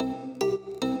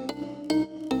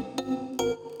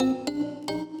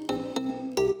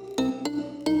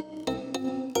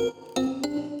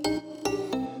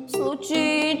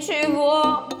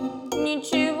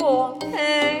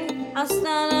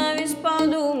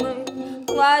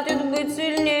хватит быть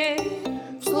сильней.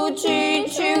 В случае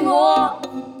чего,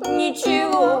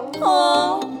 ничего.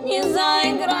 О, не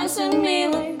заиграйся,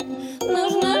 милый,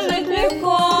 нужно жить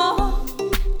легко.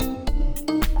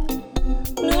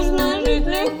 Нужно жить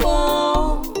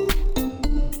легко.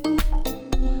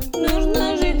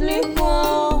 Нужно жить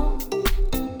легко.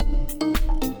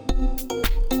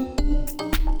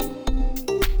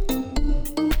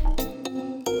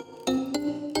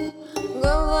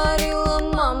 Говорила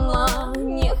мама,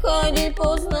 не ходи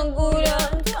поздно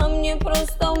гулять, а мне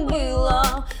просто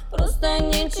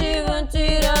нечего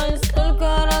терять.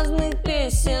 Столько разных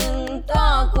песен,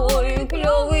 такой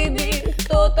клёвый бит.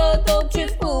 Кто-то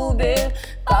топчет в клубе,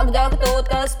 когда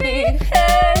кто-то спит.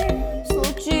 Эй, в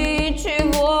случае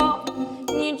чего,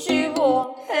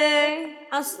 ничего. Эй,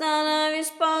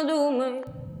 остановись, подумай.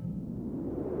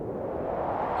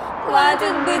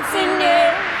 Хватит быть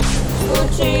сильнее. В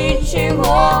случае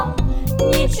чего,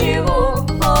 ничего.